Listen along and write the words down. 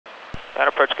That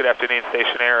approach, good afternoon,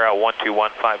 station air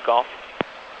 1215 Golf.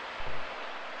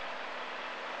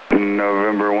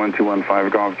 November 1215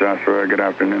 Golf, Joshua, good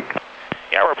afternoon.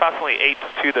 Yeah, we're approximately 8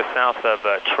 to the south of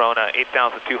Trona,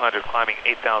 8,200, climbing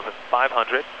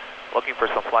 8,500. Looking for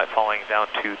some flight following down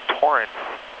to Torrance,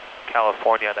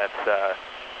 California. That's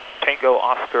Tango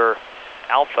Oscar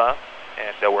Alpha,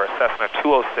 and we're Cessna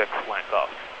 206 land Golf.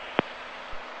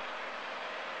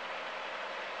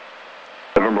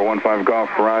 November 15 Golf,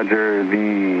 Roger,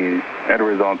 the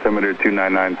Edwards altimeter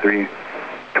 2993,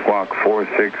 squawk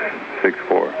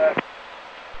 4664.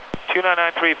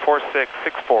 2993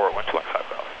 4664, 1215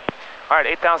 Golf. All right,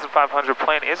 8,500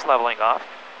 plane is leveling off.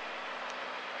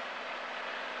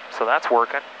 So that's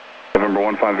working.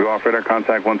 November 15 Golf, radar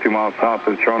contact 12 miles south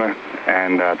of Trona,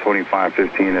 and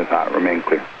 2515 is hot, remain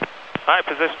clear. All right,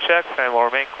 position checks, and we'll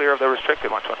remain clear of the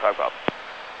restricted 125 Golf.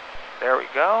 There we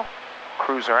go,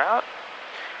 cruiser out.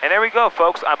 And there we go,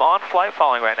 folks. I'm on flight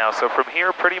following right now. So from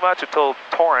here, pretty much until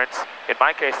Torrance, in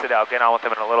my case today, I'll get on with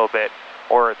them in a little bit,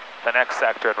 or the next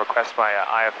sector and request my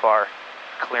IFR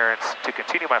clearance to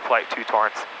continue my flight to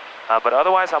Torrance. But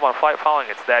otherwise, I'm on flight following.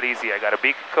 It's that easy. I got a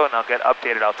beacon code, and I'll get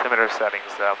updated altimeter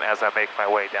settings as I make my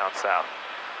way down south.